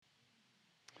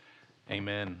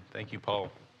Amen. Thank you,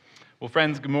 Paul. Well,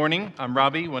 friends, good morning. I'm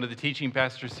Robbie, one of the teaching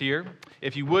pastors here.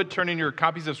 If you would, turn in your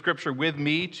copies of Scripture with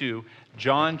me to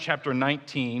John chapter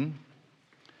 19.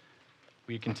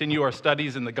 We continue our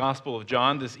studies in the Gospel of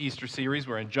John, this Easter series.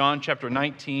 We're in John chapter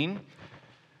 19,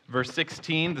 verse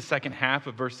 16, the second half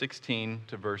of verse 16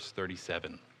 to verse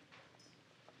 37.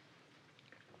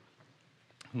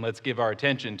 And let's give our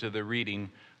attention to the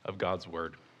reading of God's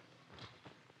Word.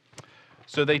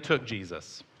 So they took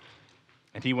Jesus,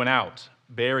 and he went out,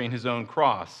 bearing his own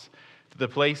cross, to the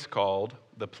place called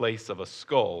the place of a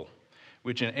skull,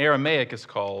 which in Aramaic is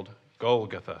called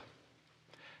Golgotha.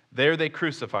 There they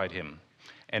crucified him,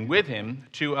 and with him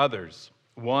 2 others,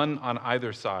 one on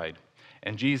either side,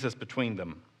 and Jesus between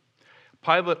them.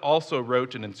 Pilate also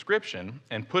wrote an inscription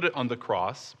and put it on the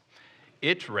cross.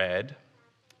 It read,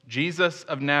 "Jesus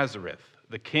of Nazareth,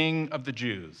 the King of the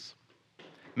Jews."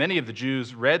 Many of the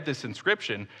Jews read this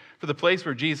inscription, for the place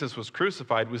where Jesus was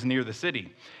crucified was near the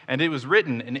city, and it was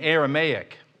written in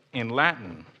Aramaic, in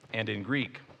Latin, and in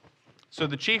Greek. So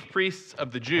the chief priests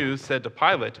of the Jews said to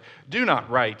Pilate, "Do not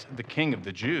write the King of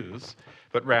the Jews,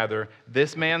 but rather,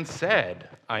 this man said,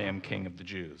 'I am King of the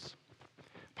Jews.'"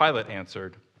 Pilate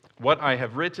answered, "What I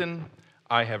have written,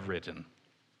 I have written."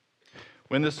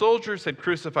 When the soldiers had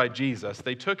crucified Jesus,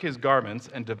 they took his garments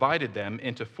and divided them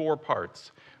into 4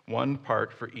 parts, 1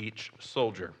 part for each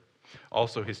soldier,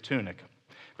 also his tunic.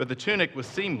 But the tunic was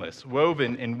seamless,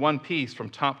 woven in one piece from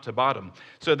top to bottom.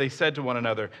 So they said to one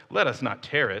another, "Let us not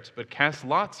tear it, but cast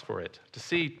lots for it, to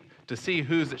see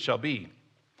whose it shall be."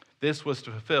 This was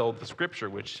to fulfill the scripture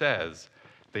which says,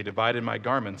 "They divided my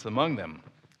garments among them,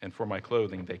 and for my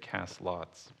clothing they cast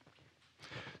lots."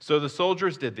 So the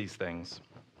soldiers did these things.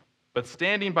 But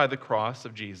standing by the cross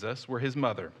of Jesus were his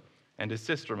mother and his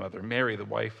sister mother, Mary, the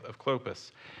wife of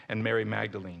Clopas, and Mary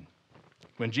Magdalene.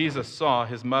 When Jesus saw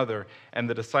his mother and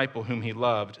the disciple whom he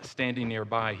loved standing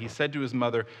nearby, he said to his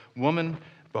mother, "Woman,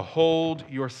 behold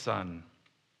your son."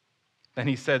 Then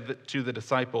he said to the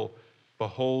disciple,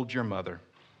 "Behold your mother."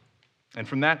 And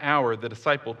from that hour, the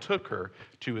disciple took her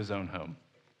to his own home.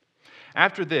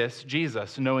 After this,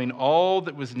 Jesus, knowing that all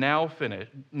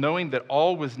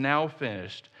was now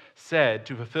finished, said,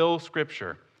 to fulfill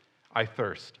Scripture, "I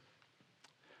thirst."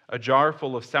 A jar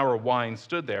full of sour wine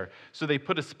stood there, so they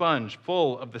put a sponge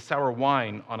full of the sour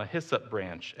wine on a hyssop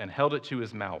branch and held it to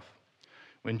his mouth.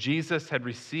 When Jesus had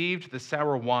received the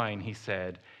sour wine, he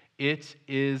said, "It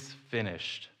is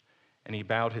finished." And he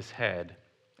bowed his head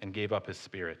and gave up his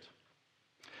spirit.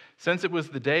 Since it was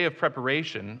the day of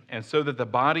preparation, and so that the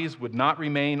bodies would not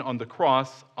remain on the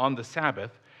cross on the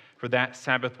Sabbath, for that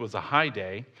Sabbath was a high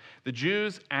day, the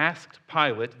Jews asked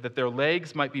Pilate that their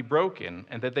legs might be broken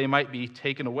and that they might be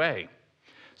taken away.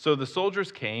 So the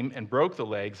soldiers came and broke the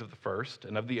legs of the first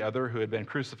and of the other who had been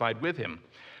crucified with him.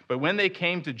 But when they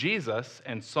came to Jesus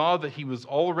and saw that he was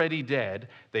already dead,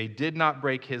 they did not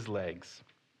break his legs.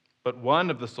 But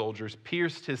one of the soldiers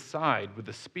pierced his side with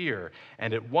a spear,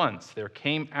 and at once there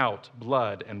came out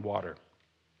blood and water.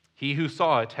 He who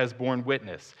saw it has borne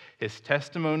witness. His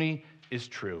testimony is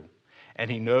true,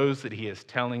 and he knows that he is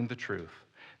telling the truth,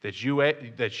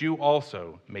 that you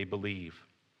also may believe.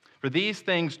 For these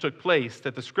things took place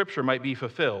that the scripture might be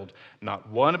fulfilled. Not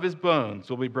one of his bones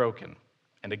will be broken.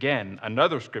 And again,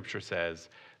 another scripture says,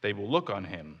 "They will look on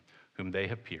him whom they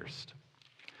have pierced."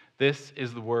 This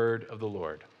is the word of the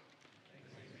Lord.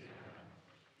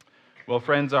 Well,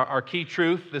 friends, our key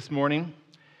truth this morning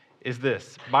is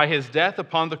this: by his death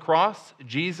upon the cross,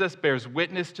 Jesus bears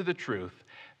witness to the truth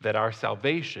that our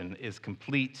salvation is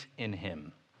complete in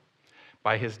him.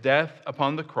 By his death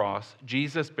upon the cross,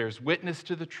 Jesus bears witness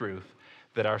to the truth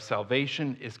that our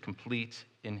salvation is complete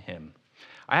in him.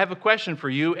 I have a question for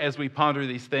you as we ponder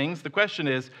these things. The question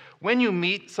is, when you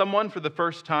meet someone for the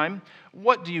first time,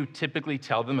 what do you typically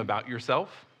tell them about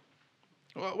yourself?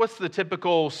 What's the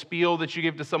typical spiel that you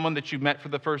give to someone that you've met for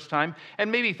the first time?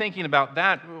 And maybe thinking about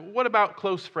that, what about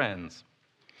close friends?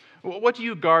 What do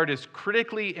you regard as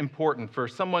critically important for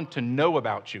someone to know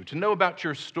about you, to know about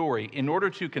your story, in order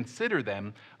to consider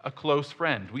them a close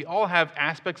friend? We all have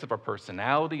aspects of our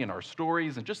personality and our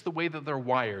stories and just the way that they're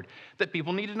wired that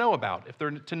people need to know about if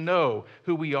they're to know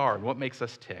who we are and what makes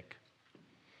us tick.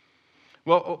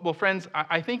 Well, friends,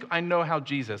 I think I know how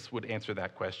Jesus would answer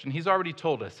that question. He's already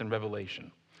told us in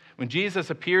Revelation. When Jesus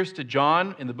appears to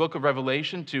John in the book of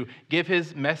Revelation to give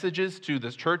his messages to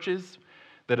the churches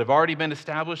that have already been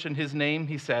established in his name,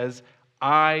 he says,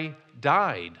 "I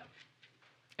died,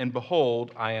 and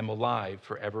behold, I am alive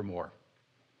forevermore."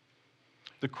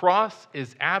 The cross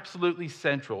is absolutely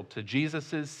central to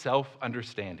Jesus'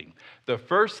 self-understanding. The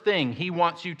first thing he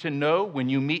wants you to know when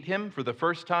you meet him for the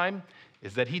first time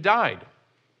is that he died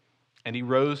and he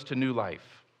rose to new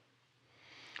life.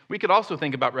 We could also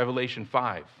think about Revelation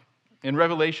 5. In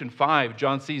Revelation 5,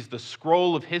 John sees the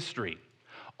scroll of history,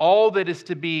 all that is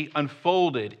to be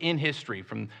unfolded in history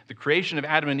from the creation of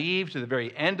Adam and Eve to the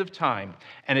very end of time,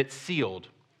 and it's sealed.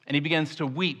 And he begins to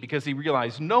weep because he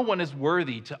realized no one is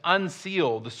worthy to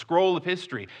unseal the scroll of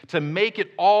history, to make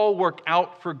it all work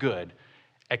out for good,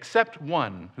 except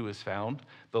one who is found,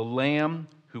 the Lamb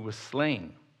who was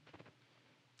slain.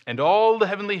 And all the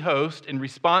heavenly host, in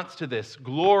response to this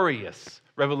glorious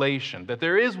revelation, that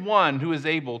there is one who is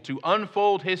able to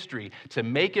unfold history, to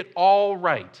make it all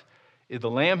right, is the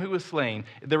Lamb who was slain.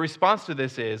 The response to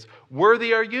this is,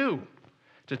 worthy are you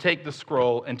to take the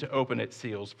scroll and to open its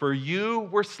seals, for you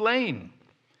were slain,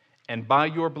 and by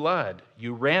your blood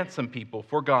you ransomed people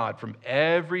for God from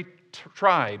every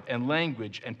tribe and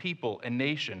language and people and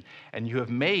nation, and you have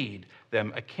made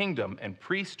them a kingdom and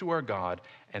priests to our God,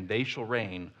 and they shall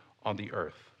reign on the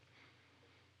earth.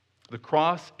 The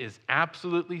cross is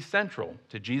absolutely central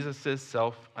to Jesus'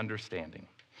 self-understanding.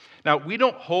 Now, we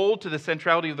don't hold to the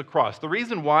centrality of the cross. The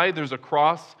reason why there's a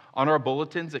cross on our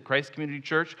bulletins at Christ Community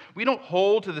Church, we don't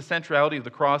hold to the centrality of the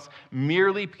cross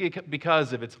merely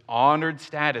because of its honored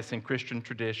status in Christian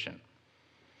tradition,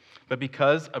 but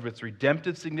because of its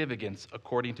redemptive significance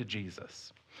according to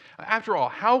Jesus. After all,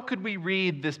 how could we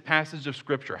read this passage of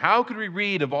Scripture? How could we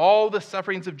read of all the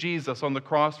sufferings of Jesus on the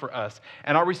cross for us,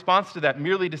 and our response to that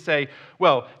merely to say,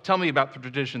 well, tell me about the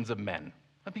traditions of men?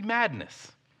 That'd be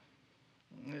madness.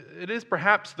 It is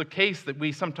perhaps the case that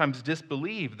we sometimes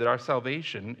disbelieve that our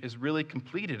salvation is really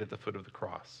completed at the foot of the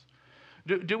cross.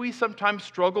 Do we sometimes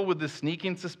struggle with this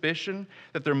sneaking suspicion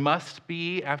that there must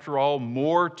be, after all,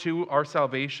 more to our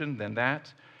salvation than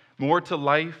that? More to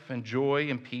life and joy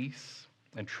and peace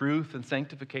and truth and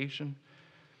sanctification?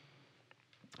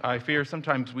 I fear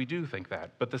sometimes we do think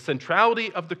that. But the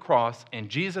centrality of the cross and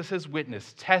Jesus'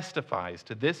 witness testifies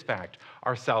to this fact: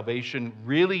 our salvation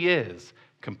really is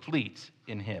complete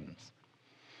in him.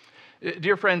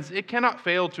 Dear friends, it cannot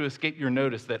fail to escape your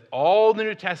notice that all the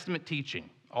New Testament teaching,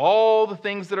 all the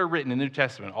things that are written in the New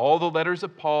Testament, all the letters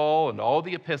of Paul and all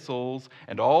the epistles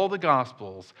and all the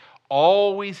Gospels,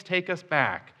 always take us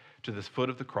back to this foot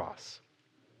of the cross.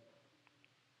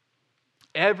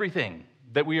 Everything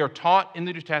that we are taught in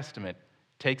the New Testament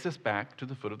takes us back to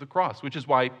the foot of the cross, which is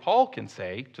why Paul can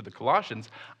say to the Colossians,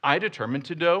 I determined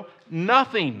to know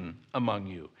nothing among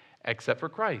you except for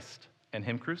Christ and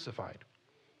him crucified.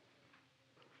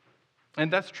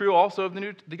 And that's true also of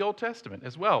the Old Testament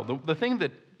as well. The thing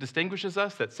that distinguishes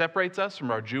us, that separates us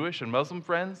from our Jewish and Muslim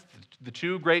friends, the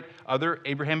two great other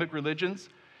Abrahamic religions,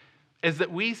 is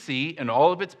that we see in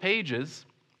all of its pages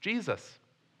Jesus.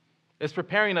 It's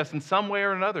preparing us in some way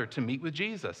or another to meet with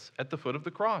Jesus at the foot of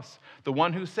the cross, the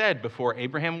one who said, before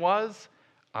Abraham was,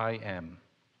 I am.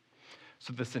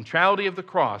 So the centrality of the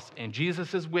cross and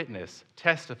Jesus' witness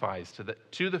testifies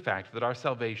to the fact that our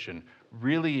salvation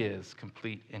really is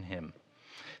complete in him.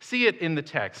 See it in the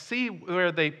text. See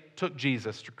where they took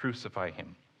Jesus to crucify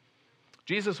him.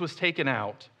 Jesus was taken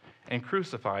out and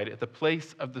crucified at the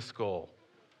place of the skull,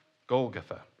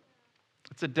 Golgotha.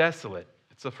 It's a desolate,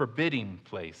 it's a forbidding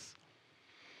place.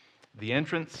 The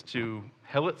entrance to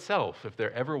hell itself, if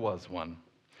there ever was one.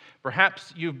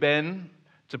 Perhaps you've been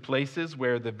to places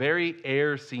where the very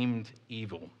air seemed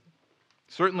evil.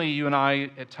 Certainly you and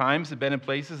I at times have been in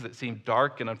places that seemed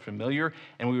dark and unfamiliar,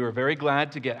 and we were very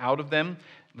glad to get out of them,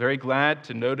 very glad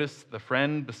to notice the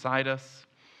friend beside us.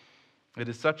 It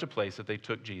is such a place that they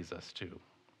took Jesus to,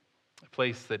 a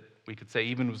place that we could say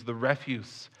even was the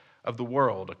refuse of the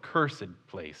world, a cursed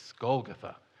place,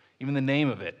 Golgotha. Even the name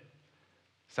of it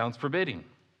sounds forbidding.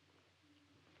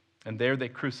 And there they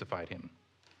crucified him.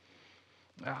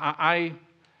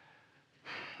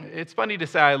 It's funny to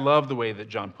say I love the way that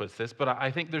John puts this, but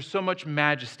I think there's so much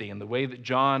majesty in the way that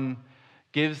John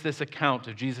gives this account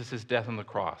of Jesus' death on the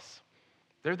cross.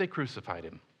 There they crucified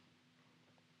him.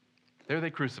 There they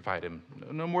crucified him.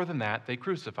 No more than that, they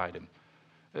crucified him.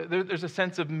 There's a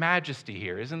sense of majesty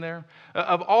here, isn't there?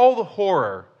 Of all the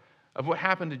horror of what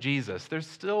happened to Jesus, there's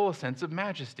still a sense of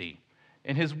majesty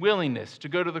in his willingness to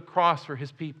go to the cross for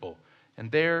his people.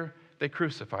 And there they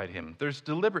crucified him. There's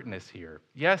deliberateness here.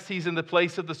 Yes, he's in the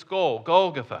place of the skull,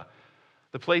 Golgotha,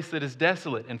 the place that is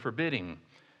desolate and forbidding.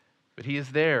 But he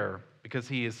is there because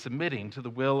he is submitting to the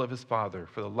will of his Father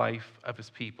for the life of his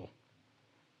people.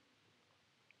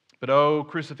 But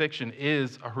crucifixion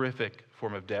is a horrific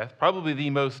form of death, probably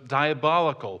the most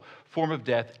diabolical form of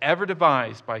death ever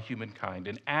devised by humankind,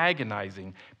 an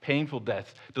agonizing, painful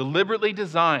death, deliberately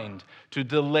designed to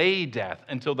delay death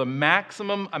until the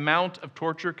maximum amount of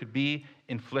torture could be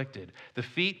inflicted. The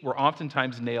feet were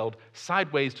oftentimes nailed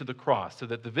sideways to the cross so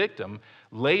that the victim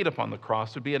laid upon the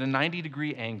cross would be at a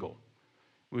 90-degree angle,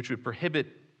 which would prohibit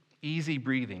easy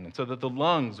breathing, and so that the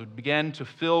lungs would begin to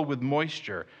fill with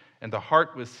moisture and the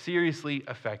heart was seriously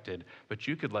affected. But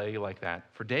you could lay like that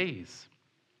for days.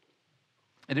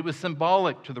 And it was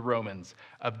symbolic to the Romans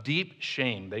of deep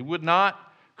shame. They would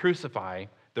not crucify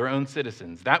their own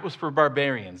citizens. That was for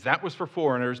barbarians. That was for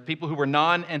foreigners, people who were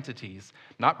non-entities,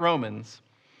 not Romans.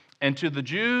 And to the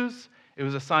Jews, it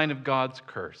was a sign of God's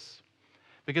curse.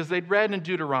 Because they'd read in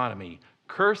Deuteronomy,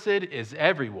 "Cursed is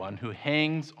everyone who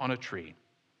hangs on a tree."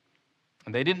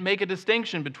 And they didn't make a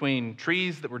distinction between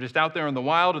trees that were just out there in the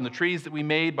wild and the trees that we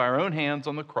made by our own hands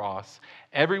on the cross.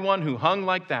 Everyone who hung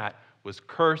like that was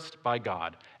cursed by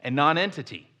God, a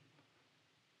non-entity.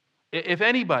 If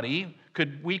anybody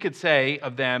we could say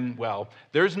of them, well,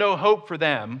 there's no hope for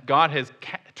them. God has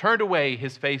turned away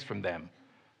his face from them.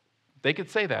 They could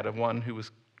say that of one who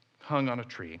was hung on a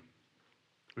tree,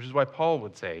 which is why Paul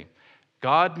would say,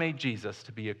 God made Jesus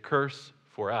to be a curse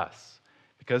for us,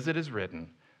 because it is written,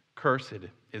 "Cursed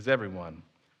is everyone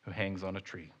who hangs on a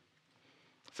tree."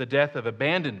 It's a death of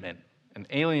abandonment and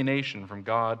alienation from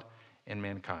God and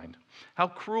mankind. How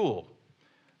cruel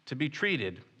to be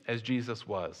treated as Jesus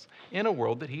was in a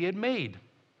world that he had made.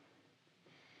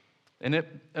 In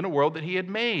a world that he had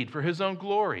made for his own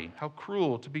glory. How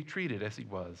cruel to be treated as he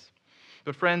was.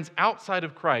 But friends, outside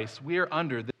of Christ, we are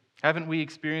under this. Haven't we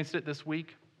experienced it this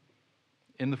week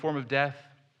in the form of death?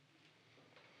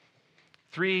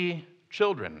 3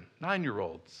 children,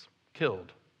 9-year-olds,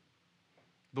 killed.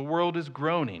 The world is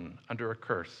groaning under a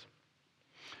curse.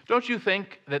 Don't you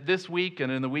think that this week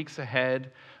and in the weeks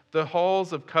ahead, the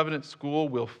halls of Covenant School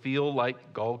will feel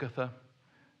like Golgotha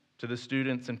to the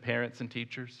students and parents and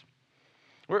teachers?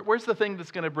 Where's the thing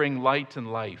that's going to bring light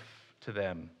and life to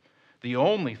them? The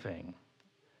only thing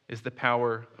is the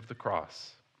power of the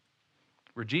cross,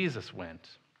 where Jesus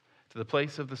went to the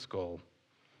place of the skull,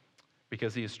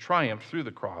 because he has triumphed through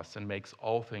the cross and makes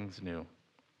all things new.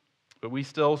 But we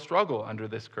still struggle under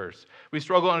this curse. We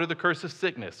struggle under the curse of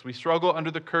sickness. We struggle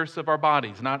under the curse of our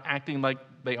bodies not acting like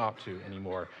they ought to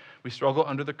anymore. We struggle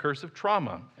under the curse of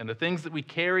trauma and the things that we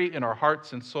carry in our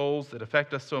hearts and souls that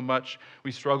affect us so much.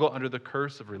 We struggle under the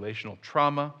curse of relational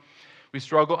trauma. We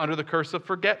struggle under the curse of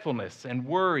forgetfulness and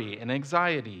worry and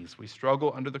anxieties. We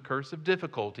struggle under the curse of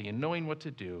difficulty and knowing what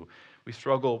to do. We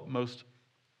struggle most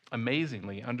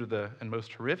amazingly and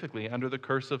most horrifically under the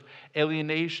curse of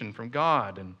alienation from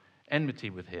God and enmity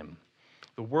with him.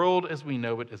 The world as we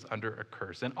know it is under a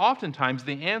curse. And oftentimes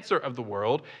the answer of the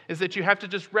world is that you have to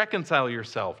just reconcile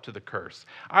yourself to the curse.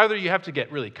 Either you have to get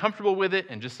really comfortable with it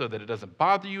and just so that it doesn't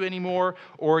bother you anymore,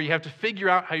 or you have to figure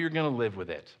out how you're going to live with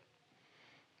it.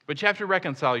 But you have to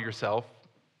reconcile yourself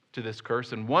to this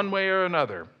curse in one way or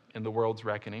another in the world's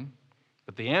reckoning.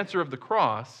 But the answer of the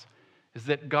cross is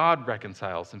that God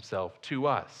reconciles himself to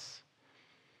us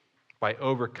by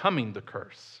overcoming the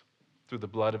curse through the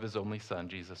blood of his only Son,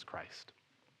 Jesus Christ.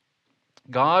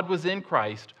 God was in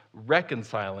Christ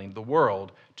reconciling the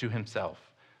world to himself.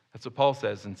 That's what Paul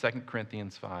says in 2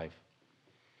 Corinthians 5.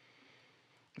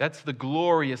 That's the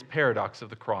glorious paradox of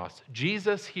the cross.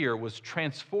 Jesus here was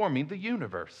transforming the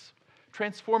universe.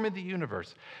 Transforming the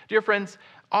universe. Dear friends,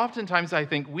 oftentimes I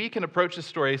think we can approach this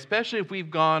story, especially if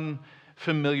we've gone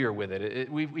familiar with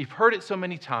it. We've heard it so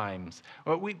many times.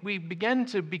 We begin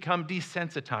to become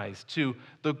desensitized to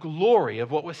the glory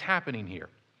of what was happening here.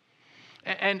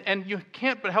 And you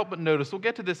can't help but notice, we'll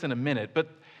get to this in a minute, but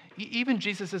even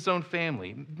Jesus' own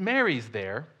family, Mary's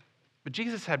there, but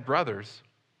Jesus had brothers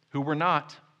who were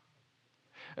not.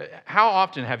 How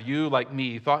often have you, like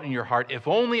me, thought in your heart, if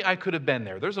only I could have been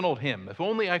there? There's an old hymn, if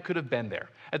only I could have been there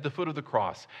at the foot of the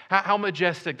cross. How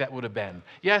majestic that would have been.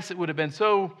 Yes, it would have been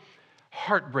so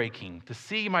heartbreaking to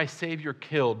see my Savior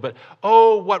killed, but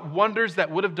oh, what wonders that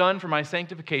would have done for my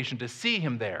sanctification to see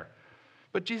him there.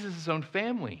 But Jesus' own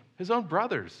family, his own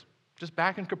brothers, just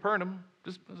back in Capernaum,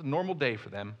 just a normal day for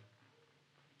them.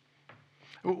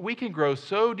 We can grow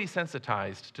so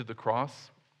desensitized to the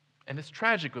cross, and it's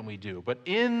tragic when we do, but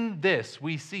in this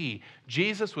we see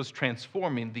Jesus was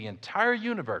transforming the entire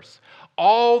universe,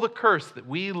 all the curse that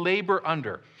we labor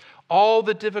under, all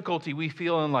the difficulty we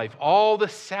feel in life, all the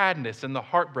sadness and the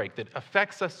heartbreak that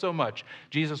affects us so much,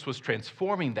 Jesus was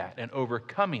transforming that and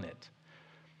overcoming it.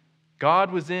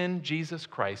 God was in Jesus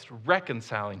Christ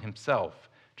reconciling himself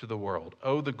to the world.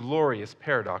 Oh, the glorious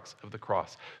paradox of the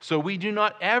cross. So we do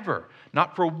not ever,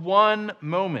 not for one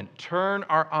moment, turn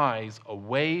our eyes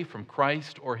away from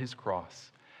Christ or his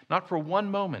cross. Not for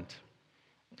one moment.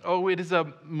 Oh, it is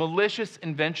a malicious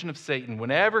invention of Satan.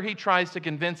 Whenever he tries to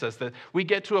convince us that we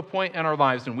get to a point in our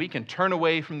lives when we can turn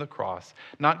away from the cross,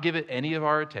 not give it any of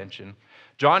our attention.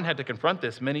 John had to confront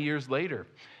this many years later.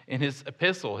 In his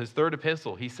epistle, his third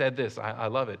epistle, he said this, I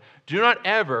love it. Do not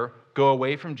ever go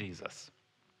away from Jesus.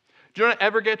 Do not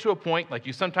ever get to a point like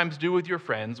you sometimes do with your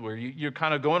friends where you're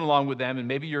kind of going along with them and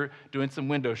maybe you're doing some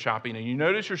window shopping and you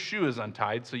notice your shoe is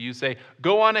untied, so you say,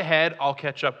 go on ahead, I'll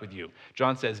catch up with you.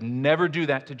 John says, never do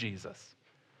that to Jesus.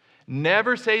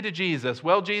 Never say to Jesus,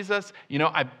 well, Jesus,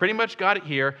 I pretty much got it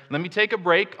here. Let me take a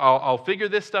break. I'll figure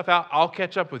this stuff out. I'll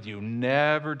catch up with you.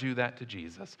 Never do that to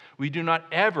Jesus. We do not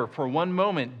ever for one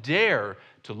moment dare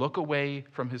to look away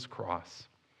from his cross.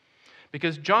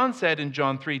 Because John said in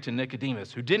John 3 to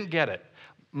Nicodemus, who didn't get it,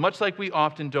 much like we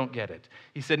often don't get it,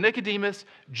 he said, Nicodemus,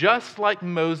 just like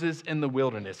Moses in the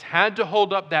wilderness, had to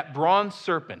hold up that bronze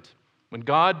serpent when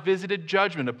God visited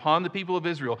judgment upon the people of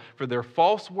Israel for their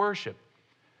false worship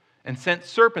and sent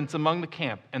serpents among the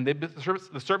camp. And the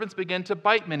serpents began to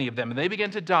bite many of them, and they began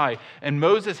to die. And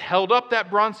Moses held up that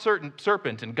bronze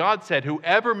serpent, and God said,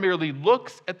 whoever merely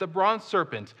looks at the bronze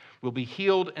serpent will be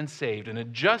healed and saved. And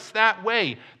in just that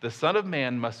way, the Son of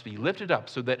Man must be lifted up,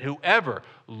 so that whoever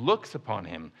looks upon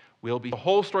him will be. The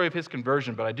whole story of his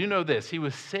conversion, but I do know this, he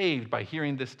was saved by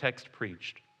hearing this text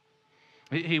preached.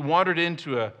 He wandered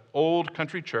into an old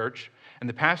country church, and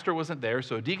the pastor wasn't there,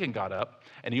 so a deacon got up,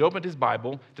 and he opened his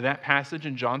Bible to that passage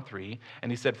in John 3,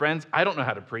 and he said, friends, I don't know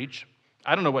how to preach.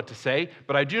 I don't know what to say,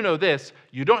 but I do know this.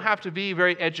 You don't have to be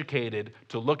very educated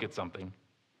to look at something.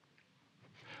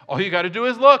 All you got to do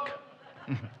is look.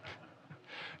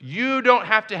 You don't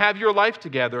have to have your life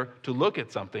together to look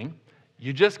at something.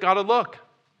 You just got to look.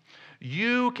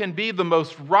 You can be the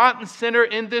most rotten sinner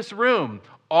in this room.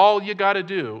 All you got to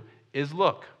do is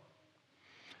look.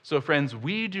 So friends,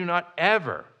 we do not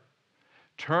ever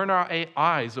turn our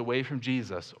eyes away from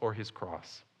Jesus or his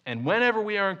cross. And whenever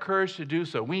we are encouraged to do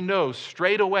so, we know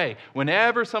straight away,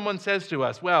 whenever someone says to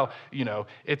us, well,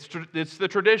 it's the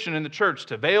tradition in the church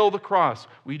to veil the cross,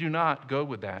 we do not go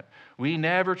with that. We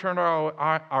never turn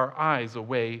our eyes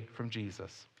away from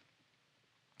Jesus.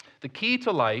 The key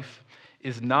to life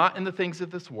is not in the things of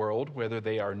this world, whether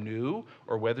they are new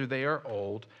or whether they are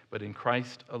old, but in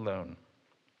Christ alone.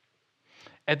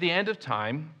 At the end of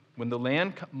time, when the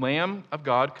Lamb of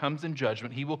God comes in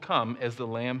judgment, he will come as the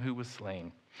Lamb who was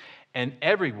slain. And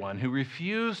everyone who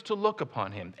refused to look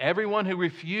upon him, everyone who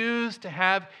refused to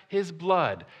have his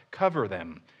blood cover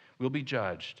them, will be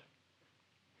judged.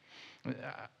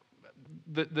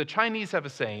 The Chinese have a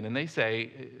saying, and they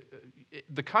say,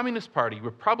 the Communist Party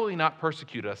would probably not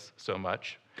persecute us so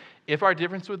much if our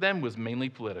difference with them was mainly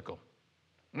political.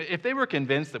 If they were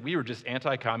convinced that we were just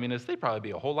anti-communist, they'd probably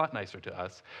be a whole lot nicer to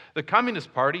us. The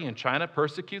Communist Party in China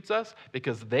persecutes us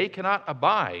because they cannot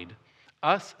abide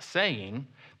us saying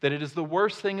that it is the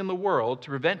worst thing in the world to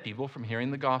prevent people from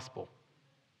hearing the gospel.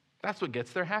 That's what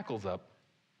gets their hackles up.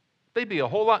 They'd be a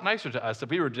whole lot nicer to us if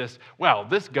we were just, well,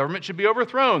 this government should be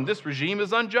overthrown. This regime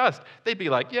is unjust. They'd be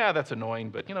like, yeah, that's annoying,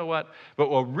 but you know what? But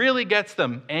what really gets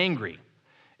them angry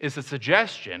is the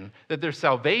suggestion that there's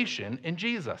salvation in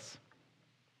Jesus.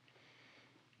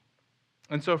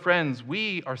 And so, friends,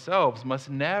 we ourselves must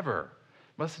never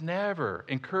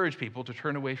encourage people to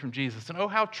turn away from Jesus. And oh,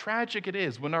 how tragic it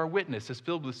is when our witness is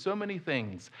filled with so many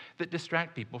things that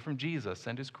distract people from Jesus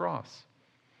and his cross.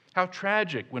 How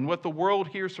tragic when what the world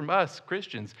hears from us,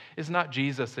 Christians, is not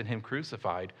Jesus and him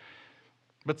crucified,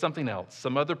 but something else,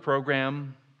 some other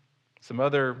program, some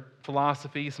other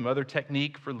philosophy, some other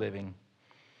technique for living.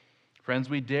 Friends,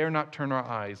 we dare not turn our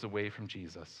eyes away from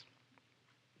Jesus.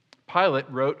 Pilate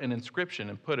wrote an inscription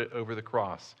and put it over the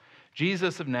cross.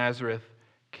 Jesus of Nazareth,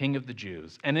 King of the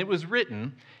Jews. And it was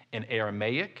written in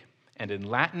Aramaic and in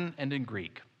Latin and in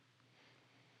Greek.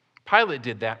 Pilate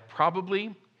did that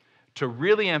probably to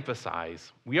really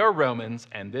emphasize, we are Romans,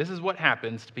 and this is what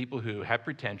happens to people who have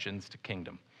pretensions to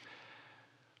kingdom.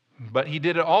 But he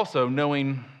did it also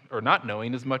knowing, or not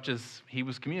knowing, as much as he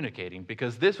was communicating,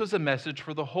 because this was a message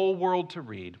for the whole world to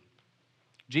read.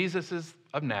 Jesus is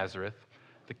of Nazareth,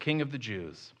 the King of the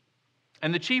Jews.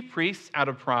 And the chief priests, out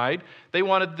of pride, they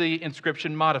wanted the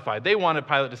inscription modified. They wanted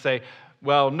Pilate to say,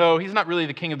 well, no, he's not really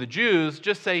the King of the Jews.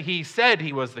 Just say he said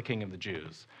he was the King of the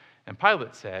Jews. And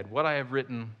Pilate said, what I have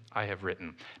written, I have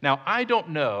written. Now, I don't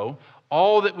know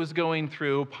all that was going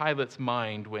through Pilate's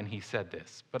mind when he said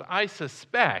this, but I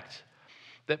suspect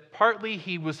that partly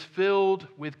he was filled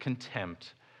with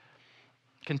contempt.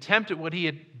 Contempt at what he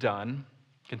had done,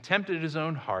 contempt at his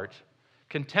own heart,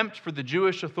 contempt for the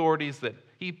Jewish authorities that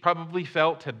he probably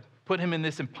felt had put him in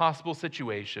this impossible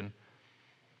situation.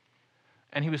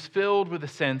 And he was filled with a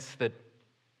sense that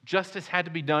Justice had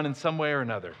to be done in some way or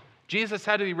another. Jesus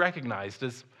had to be recognized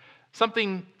as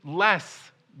something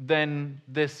less than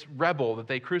this rebel that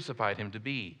they crucified him to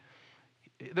be.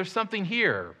 There's something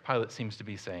here, Pilate seems to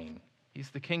be saying. He's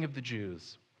the king of the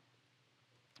Jews.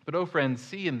 But, oh friends,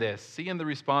 see in the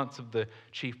response of the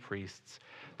chief priests,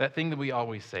 that thing that we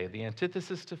always say, the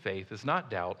antithesis to faith is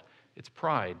not doubt, it's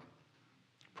pride.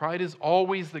 Pride is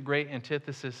always the great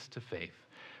antithesis to faith.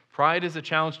 Pride is a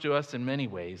challenge to us in many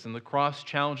ways, and the cross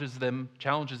challenges them.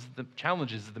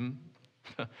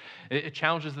 It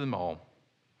challenges them all.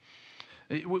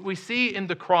 We see in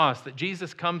the cross that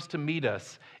Jesus comes to meet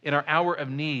us in our hour of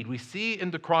need. We see in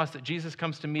the cross that Jesus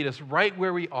comes to meet us right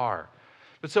where we are.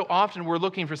 But so often we're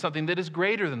looking for something that is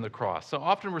greater than the cross. So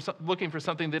often we're looking for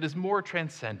something that is more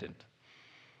transcendent,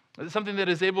 something that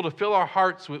is able to fill our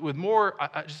hearts with more,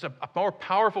 just a more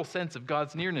powerful sense of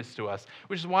God's nearness to us,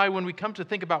 which is why when we come to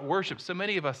think about worship, so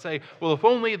many of us say, well, if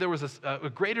only there was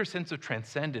a greater sense of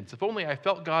transcendence, if only I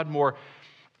felt God more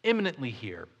imminently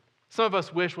here. Some of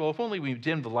us wish, well, if only we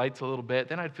dimmed the lights a little bit,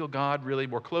 then I'd feel God really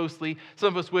more closely. Some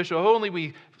of us wish, oh, if only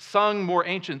we sung more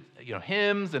ancient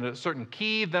hymns in a certain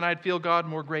key, then I'd feel God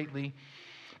more greatly.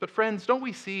 But friends, don't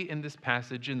we see in this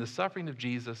passage, in the suffering of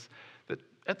Jesus, that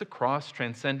at the cross,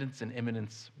 transcendence and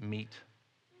immanence meet?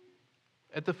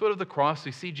 At the foot of the cross,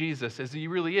 we see Jesus as he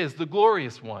really is, the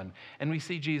glorious one. And we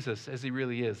see Jesus as he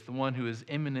really is, the one who is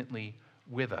imminently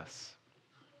with us.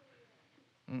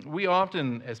 We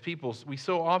often, as people, we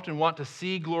so often want to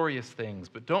see glorious things,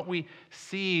 but don't we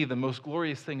see the most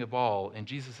glorious thing of all in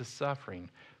Jesus' suffering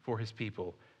for his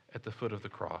people at the foot of the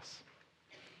cross?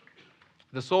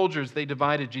 The soldiers, they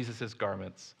divided Jesus'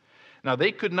 garments. Now,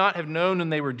 they could not have known when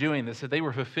they were doing this that they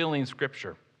were fulfilling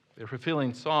Scripture. They were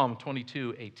fulfilling Psalm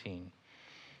 22:18.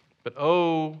 But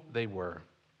oh, they were.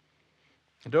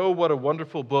 And oh, what a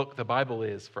wonderful book the Bible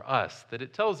is for us, that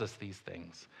it tells us these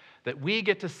things, that we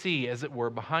get to see, as it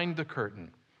were, behind the curtain.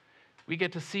 We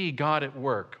get to see God at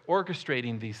work,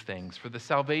 orchestrating these things for the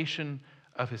salvation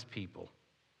of his people.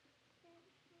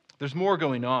 There's more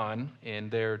going on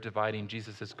in their dividing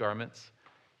Jesus' garments.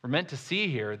 We're meant to see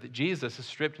here that Jesus is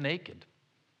stripped naked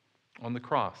on the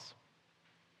cross.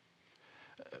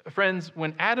 Friends,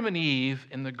 when Adam and Eve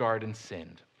in the garden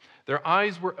sinned, their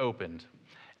eyes were opened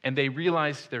and they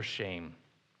realized their shame.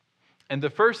 And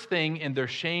the first thing in their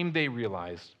shame they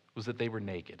realized was that they were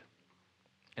naked,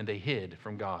 and they hid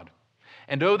from God.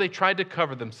 And oh, they tried to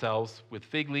cover themselves with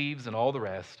fig leaves and all the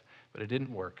rest, but it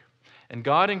didn't work. And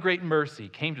God in great mercy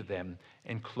came to them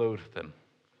and clothed them.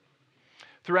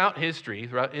 Throughout history,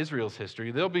 throughout Israel's history,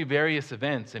 there'll be various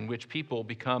events in which people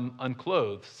become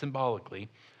unclothed symbolically,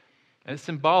 and it's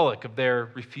symbolic of their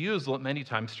refusal at many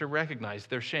times to recognize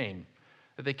their shame,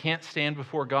 that they can't stand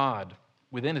before God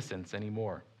with innocence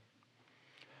anymore.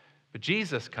 But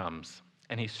Jesus comes,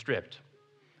 and he's stripped,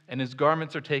 and his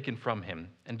garments are taken from him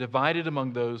and divided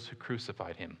among those who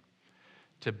crucified him,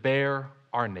 to bear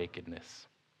our nakedness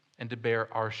and to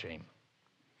bear our shame,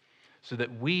 so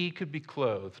that we could be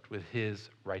clothed with his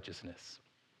righteousness.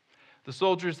 The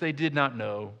soldiers, they did not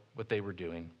know what they were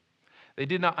doing. They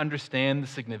did not understand the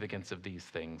significance of these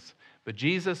things, but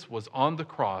Jesus was on the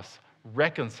cross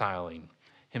reconciling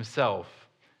himself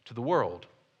to the world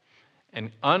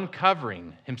and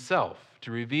uncovering himself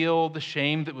to reveal the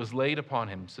shame that was laid upon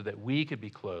him so that we could be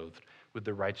clothed with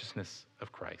the righteousness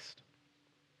of Christ.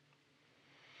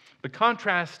 But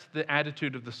contrast the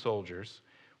attitude of the soldiers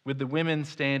with the women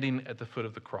standing at the foot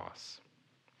of the cross.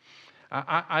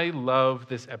 I love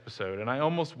this episode, and I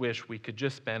almost wish we could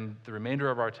just spend the remainder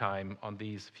of our time on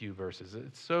these few verses.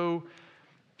 It's so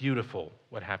beautiful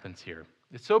what happens here.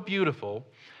 It's so beautiful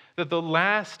that the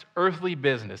last earthly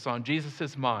business on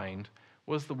Jesus' mind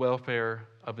was the welfare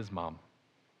of his mom.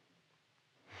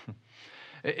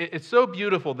 It's so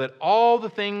beautiful that all the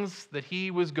things that he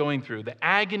was going through, the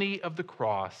agony of the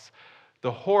cross,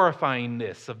 the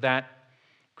horrifyingness of that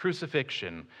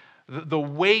crucifixion, the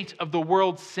weight of the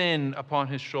world's sin upon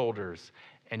his shoulders,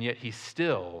 and yet he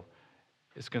still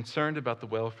is concerned about the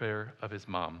welfare of his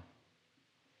mom.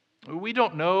 We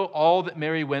don't know all that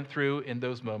Mary went through in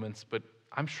those moments, but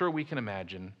I'm sure we can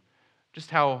imagine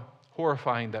just how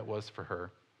horrifying that was for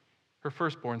her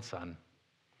firstborn son.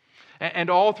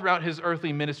 And all throughout his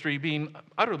earthly ministry, being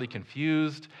utterly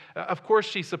confused. Of course,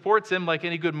 she supports him like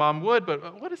any good mom would,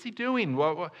 but what is he doing?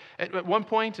 At one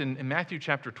point in Matthew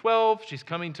chapter 12, she's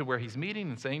coming to where he's meeting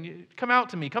and saying, "Come out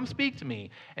to me, come speak to me."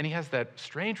 And he has that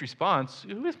strange response,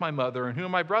 "Who is my mother and who are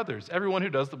my brothers?" "Everyone who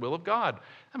does the will of God."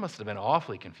 That must have been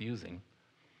awfully confusing.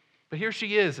 But here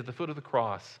she is at the foot of the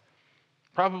cross,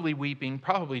 probably weeping,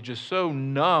 probably just so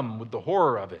numb with the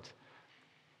horror of it.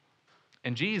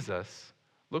 And Jesus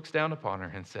looks down upon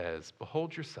her and says,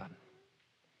 "Behold your son,"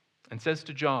 and says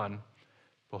to John,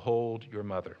 "Behold your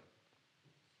mother."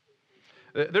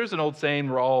 There's an old saying,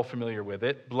 we're all familiar with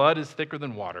it: blood is thicker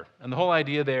than water. And the whole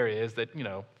idea there is that,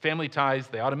 family ties,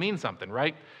 they ought to mean something,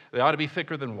 right? They ought to be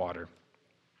thicker than water.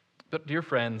 But dear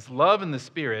friends, love in the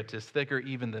Spirit is thicker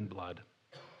even than blood.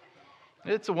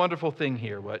 It's a wonderful thing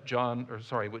here what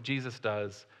Jesus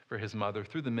does for his mother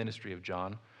through the ministry of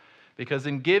John. Because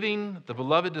in giving the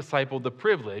beloved disciple the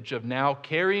privilege of now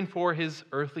caring for his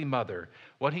earthly mother,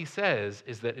 what he says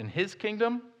is that in his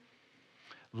kingdom,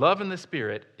 love in the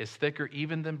Spirit is thicker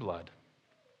even than blood.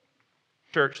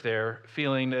 Church there,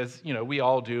 feeling as, we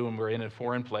all do when we're in a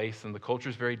foreign place and the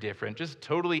culture's very different, just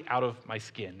totally out of my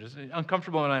skin, just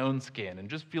uncomfortable in my own skin, and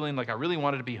just feeling like I really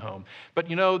wanted to be home. But,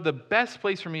 the best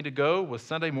place for me to go was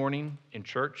Sunday morning in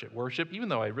church at worship, even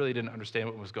though I really didn't understand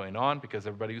what was going on because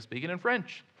everybody was speaking in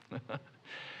French.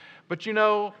 But,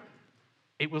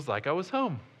 it was like I was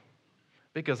home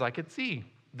because I could see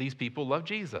these people love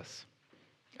Jesus.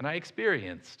 And I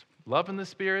experienced love in the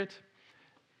Spirit.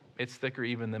 It's thicker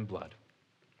even than blood.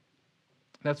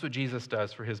 That's what Jesus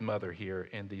does for his mother here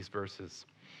in these verses.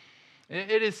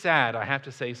 It is sad, I have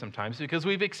to say sometimes, because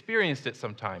we've experienced it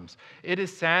sometimes. It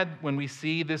is sad when we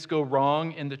see this go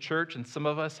wrong in the church, and some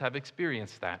of us have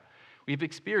experienced that. We've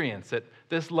experienced that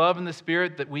this love in the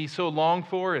Spirit that we so long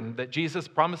for and that Jesus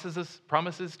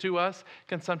promises to us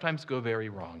can sometimes go very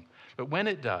wrong. But when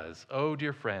it does, oh,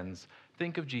 dear friends,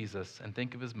 think of Jesus and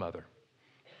think of his mother.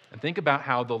 And think about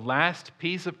how the last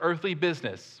piece of earthly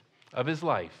business of his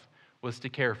life was to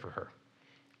care for her.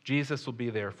 Jesus will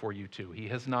be there for you too. He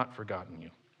has not forgotten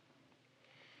you.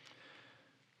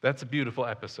 That's a beautiful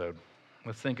episode.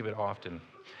 Let's think of it often.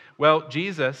 Well,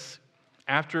 Jesus,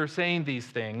 after saying these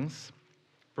things,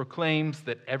 proclaims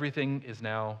that everything is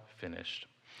now finished.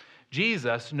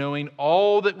 Jesus, knowing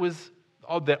all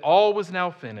was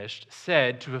now finished,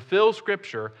 said, to fulfill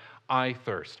Scripture, "I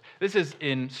thirst." This is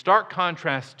in stark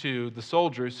contrast to the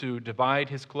soldiers who divide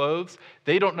his clothes.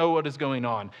 They don't know what is going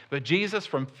on. But Jesus,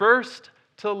 from first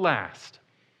to last,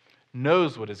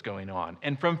 knows what is going on.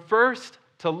 And from first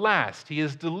to last, he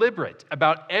is deliberate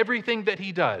about everything that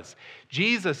he does.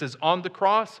 Jesus is on the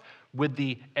cross with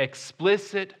the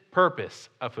explicit purpose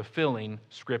of fulfilling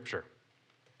Scripture.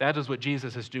 That is what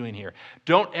Jesus is doing here.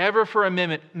 Don't ever for a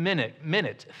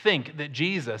minute think that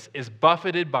Jesus is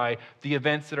buffeted by the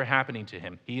events that are happening to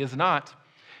him. He is not.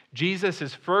 Jesus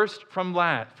is first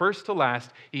to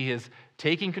last. He is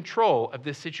taking control of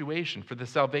this situation for the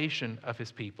salvation of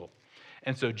his people.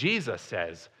 And so Jesus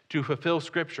says, to fulfill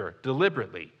Scripture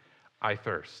deliberately, "I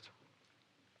thirst."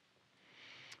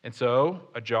 And so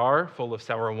a jar full of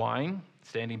sour wine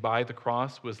standing by the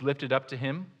cross was lifted up to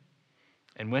him.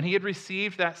 And when he had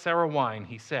received that sour wine,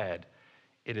 he said,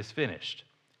 "It is finished."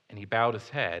 And he bowed his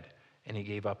head and he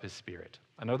gave up his spirit.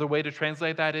 Another way to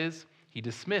translate that is, he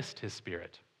dismissed his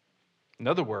spirit. In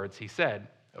other words, he said,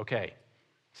 "Okay,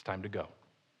 it's time to go.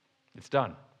 It's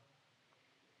done."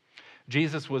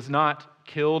 Jesus was not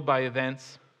killed by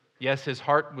events. Yes, his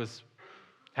heart was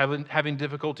having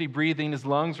difficulty breathing. His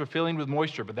lungs were filling with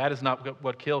moisture, but that is not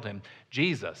what killed him.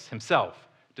 Jesus himself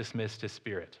dismissed his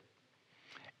spirit.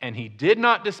 And he did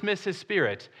not dismiss his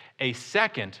spirit a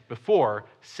second before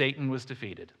Satan was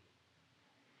defeated.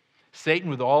 Satan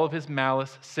with all of his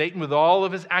malice, Satan with all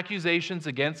of his accusations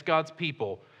against God's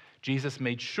people, Jesus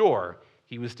made sure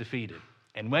he was defeated.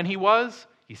 And when he was,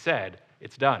 he said,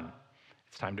 "It's done.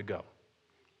 It's time to go."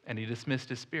 And he dismissed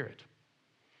his spirit.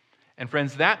 And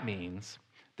friends, that means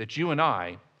that you and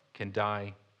I can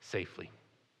die safely.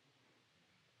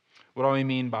 What do I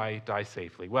mean by die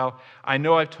safely? Well, I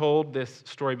know I've told this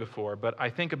story before, but I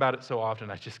think about it so often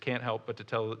I just can't help but to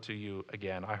tell it to you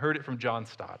again. I heard it from John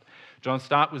Stott. John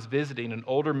Stott was visiting an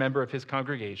older member of his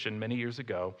congregation many years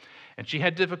ago, and she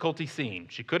had difficulty seeing.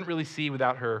 She couldn't really see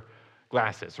without her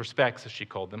glasses, or specs as she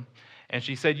called them. And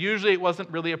she said usually it wasn't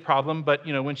really a problem, but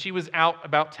when she was out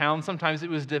about town, sometimes it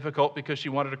was difficult because she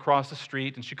wanted to cross the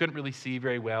street and she couldn't really see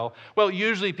very well. Well,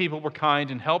 usually people were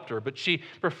kind and helped her, but she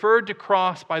preferred to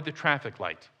cross by the traffic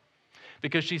light.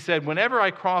 Because she said, whenever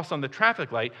I cross on the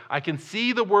traffic light, I can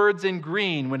see the words in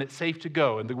green when it's safe to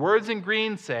go. And the words in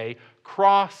green say,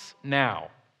 "Cross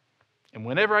now." And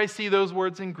whenever I see those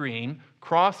words in green,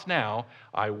 "Cross now,"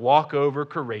 I walk over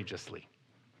courageously.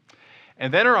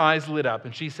 And then her eyes lit up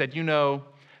and she said,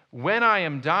 when I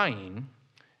am dying,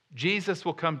 Jesus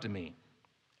will come to me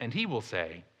and he will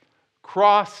say,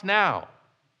 "Cross now,"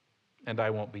 and I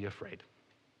won't be afraid.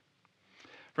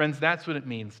 Friends, that's what it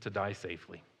means to die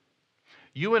safely.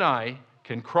 You and I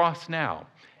can cross now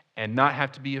and not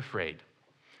have to be afraid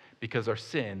because our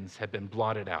sins have been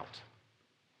blotted out.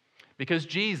 Because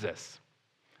Jesus,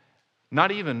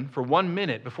 not even for 1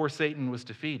 minute before Satan was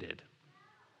defeated,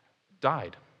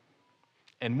 died.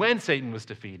 And when Satan was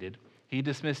defeated, he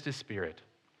dismissed his spirit.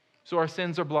 So our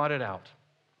sins are blotted out,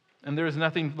 and there is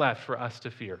nothing left for us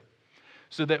to fear.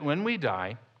 So that when we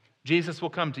die, Jesus will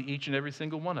come to each and every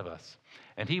single one of us,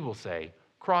 and he will say,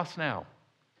 "Cross now,"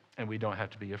 and we don't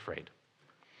have to be afraid.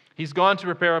 He's gone to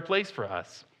prepare a place for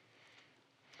us,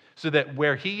 so that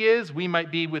where he is, we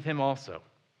might be with him also,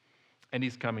 and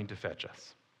he's coming to fetch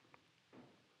us.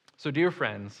 So, dear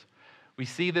friends, we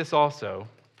see this also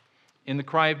in the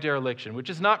cry of dereliction, which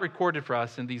is not recorded for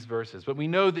us in these verses, but we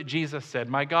know that Jesus said,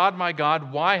 my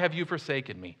God, why have you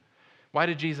forsaken me?" Why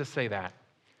did Jesus say that?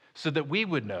 So that we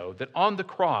would know that on the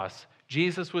cross,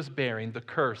 Jesus was bearing the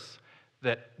curse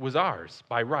that was ours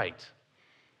by right,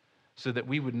 so that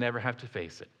we would never have to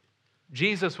face it.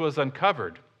 Jesus was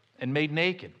uncovered and made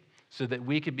naked, so that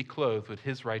we could be clothed with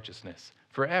his righteousness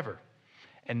forever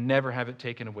and never have it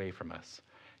taken away from us.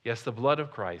 Yes, the blood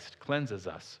of Christ cleanses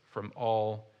us from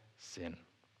all sin.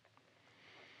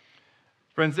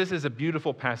 Friends, this is a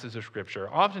beautiful passage of Scripture.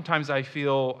 Oftentimes I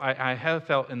have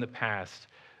felt in the past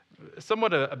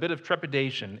somewhat a bit of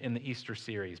trepidation in the Easter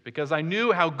series, because I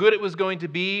knew how good it was going to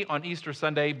be on Easter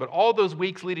Sunday, but all those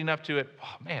weeks leading up to it,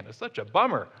 oh man, it's such a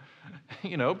bummer.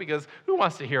 Because who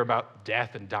wants to hear about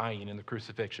death and dying in the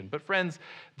crucifixion? But friends,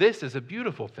 this is a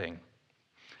beautiful thing,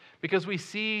 because we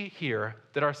see here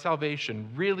that our salvation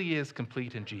really is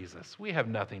complete in Jesus. We have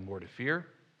nothing more to fear.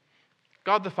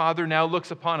 God the Father now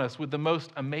looks upon us with the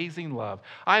most amazing love.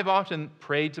 I've often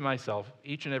prayed to myself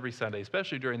each and every Sunday,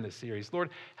 especially during this series,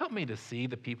 Lord, help me to see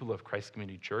the people of Christ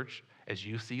Community Church as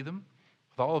you see them,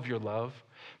 with all of your love.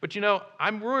 But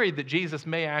I'm worried that Jesus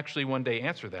may actually one day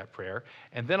answer that prayer,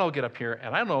 and then I'll get up here,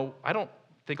 and I don't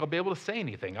think I'll be able to say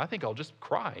anything. I think I'll just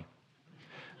cry.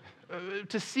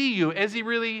 To see you as he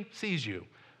really sees you,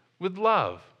 with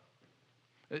love.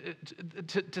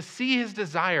 To see his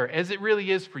desire as it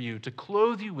really is for you, to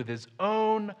clothe you with his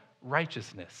own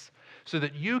righteousness, so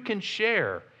that you can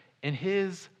share in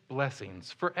his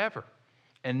blessings forever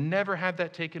and never have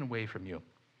that taken away from you.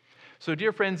 So,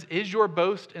 dear friends, is your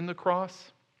boast in the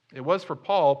cross? It was for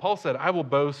Paul. Paul said, "I will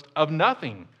boast of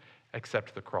nothing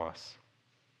except the cross."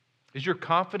 Is your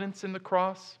confidence in the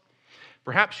cross?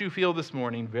 Perhaps you feel this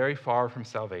morning very far from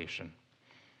salvation.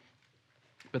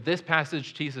 But this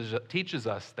passage teaches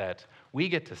us that we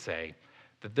get to say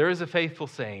that there is a faithful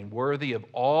saying worthy of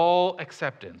all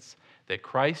acceptance, that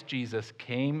Christ Jesus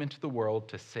came into the world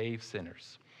to save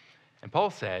sinners. And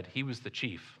Paul said he was the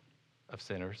chief of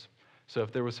sinners. So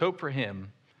if there was hope for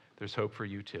him, there's hope for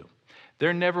you too.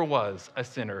 There never was a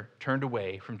sinner turned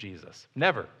away from Jesus.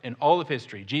 Never. In all of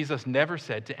history, Jesus never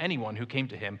said to anyone who came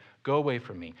to him, "Go away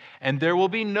from me." And there will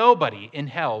be nobody in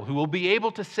hell who will be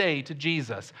able to say to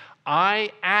Jesus,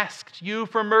 "I asked you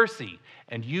for mercy,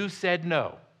 and you said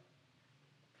no."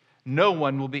 No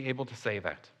one will be able to say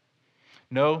that.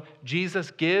 No,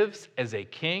 Jesus gives as a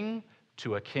king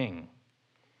to a king.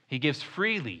 He gives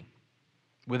freely,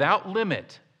 without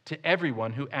limit, to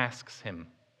everyone who asks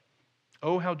him.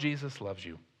 Oh, how Jesus loves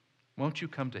you. Won't you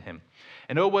come to him?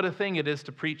 And oh, what a thing it is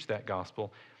to preach that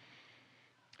gospel.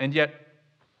 And yet,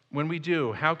 when we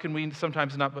do, how can we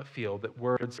sometimes not but feel that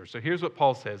words are? So here's what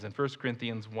Paul says in 1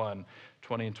 Corinthians 1,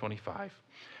 20 and 25.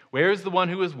 "Where is the one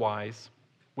who is wise?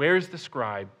 Where is the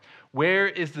scribe? Where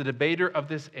is the debater of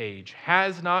this age?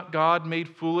 Has not God made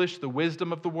foolish the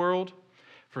wisdom of the world?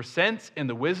 For since in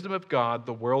the wisdom of God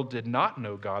the world did not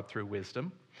know God through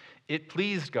wisdom, it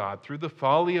pleased God through the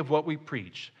folly of what we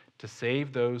preach to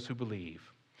save those who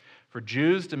believe. For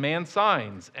Jews demand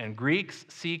signs and Greeks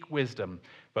seek wisdom,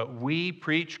 but we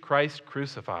preach Christ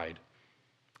crucified,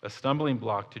 a stumbling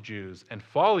block to Jews and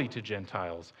folly to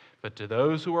Gentiles, but to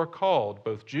those who are called,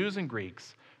 both Jews and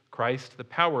Greeks, Christ the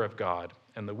power of God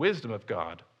and the wisdom of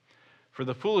God. For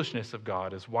the foolishness of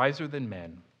God is wiser than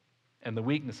men, and the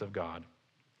weakness of God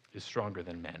is stronger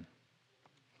than men."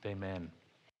 Amen.